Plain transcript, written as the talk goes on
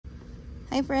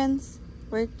Hi friends,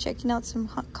 we're checking out some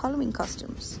Halloween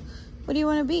costumes. What do you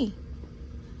want to be?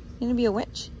 You want to be a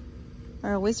witch?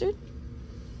 Or a wizard?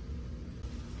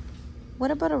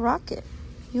 What about a rocket?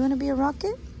 You want to be a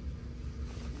rocket?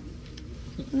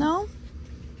 No?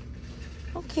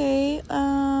 Okay,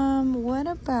 what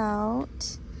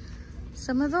about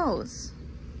some of those?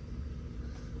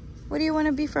 What do you want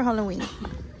to be for Halloween? Do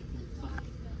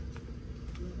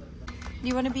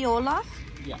you want to be Olaf?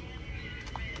 Yeah.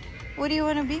 What do you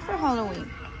want to be for Halloween?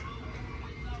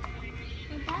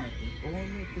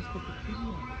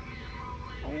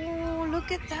 Oh,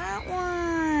 look at that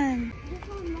one.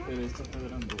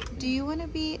 Do you want to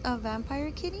be a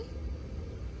vampire kitty?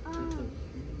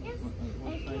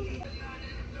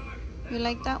 You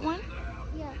like that one?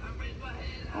 Yeah.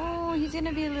 Oh, he's going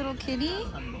to be a little kitty?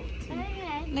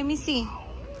 Okay. Let me see.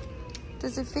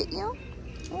 Does it fit you?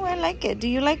 Oh, I like it. Do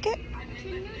you like it?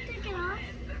 Can you take it off?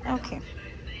 Okay.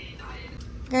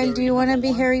 Gael, do you want to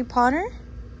be Harry Potter?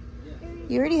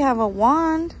 You already have a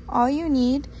wand. All you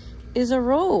need is a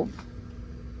robe.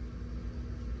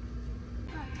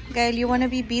 Gael, you want to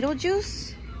be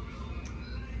Beetlejuice?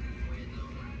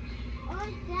 Or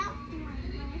that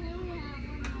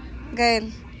one.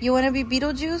 Gael, you want to be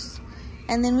Beetlejuice?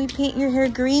 And then we paint your hair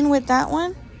green with that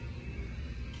one?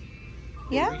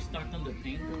 Yeah?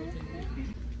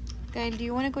 Gael, do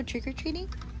you want to go trick-or-treating?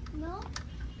 No.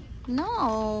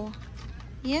 No.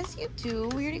 Yes, you do.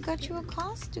 We already got you a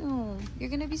costume. You're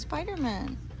going to be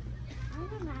Spider-Man. I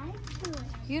don't like it.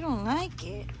 You don't like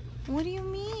it? What do you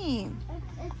mean?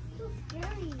 It's too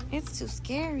scary. It's too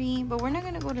scary, but we're not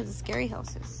going to go to the scary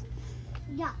houses.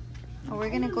 Yeah. Or we're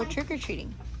going to go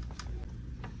trick-or-treating.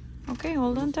 Okay,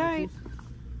 hold on tight.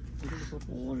 Oh,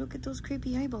 look at those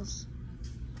creepy eyeballs.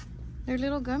 They're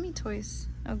little gummy toys.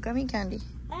 Oh, gummy candy.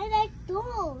 I like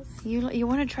those. You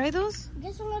want to try those? I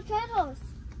guess I'm gonna try those.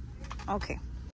 Okay.